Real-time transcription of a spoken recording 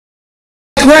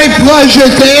Great pleasure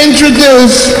to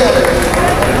introduce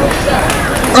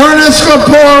Ernest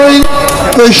Lepore,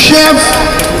 the chef,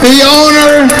 the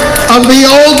owner of the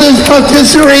oldest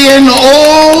patisserie in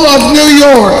all of New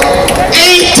York,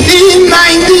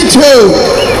 1892.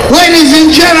 Ladies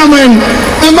and gentlemen,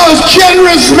 the most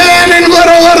generous man in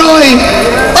Little Italy,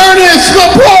 Ernest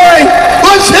Lepore.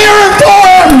 Let's hear it for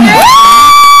him.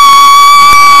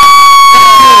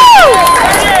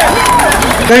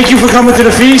 Thank you for coming to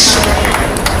the feast.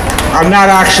 I'm not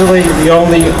actually the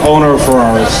only owner of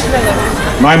Ferraris.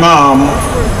 My mom,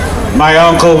 my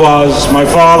uncle was, my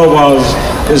father was.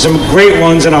 There's some great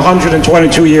ones in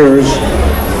 122 years.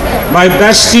 My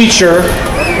best teacher,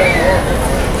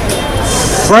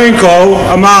 Franco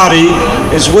Amati,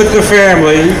 is with the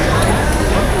family.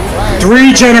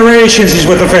 3 generations he's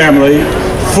with the family.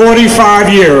 45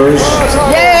 years.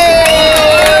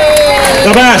 Yay!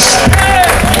 The best.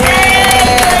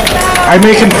 I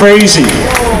make him crazy.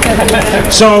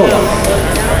 So,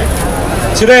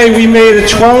 today we made a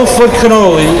 12-foot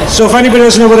cannoli. So if anybody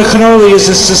doesn't know what a cannoli is,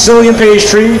 it's a Sicilian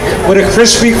pastry with a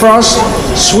crispy crust,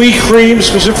 sweet cream,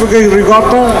 specifically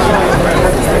ricotta,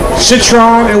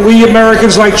 citron, and we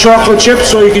Americans like chocolate chips,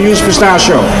 so you can use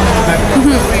pistachio.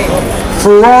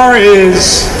 Ferrari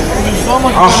is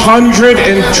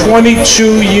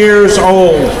 122 years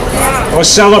old, or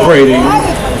celebrating.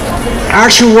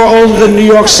 Actually, we're older than New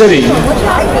York City.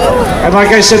 And like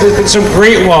I said, there's been some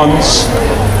great ones.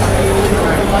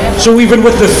 So we've been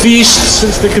with the feast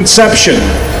since the conception.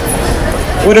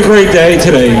 What a great day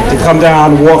today to come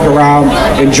down, walk around,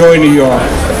 enjoy New York.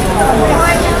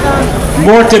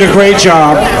 Mort did a great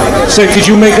job. Said, could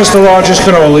you make us the largest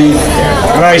cannoli?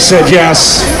 And I said,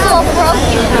 yes.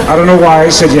 I don't know why I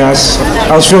said yes.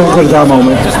 I was feeling good at that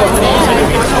moment.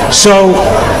 So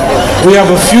we have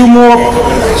a few more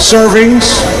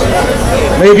servings,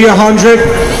 maybe 100.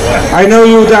 I know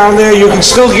you down there, you can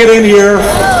still get in here.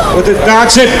 With it.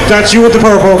 That's it, that's you with the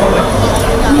purple.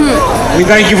 We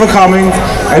thank you for coming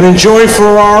and enjoy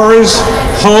Ferrari's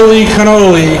Holy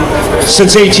Cannoli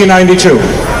since 1892.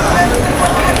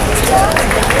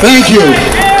 Thank you.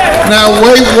 Now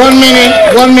wait 1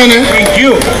 minute, 1 minute. Thank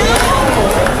you.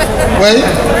 Wait.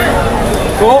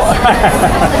 Cool.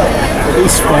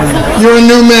 He's funny. You're a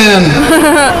new man.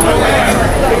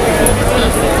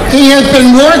 He has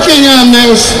been working on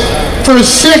this for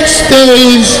 6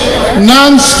 days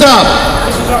non-stop.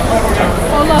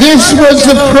 This was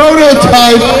the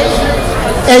prototype,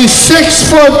 a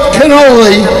 6-foot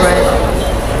cannoli.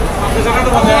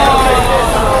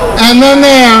 And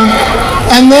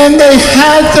then they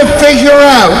had to figure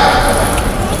out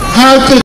how to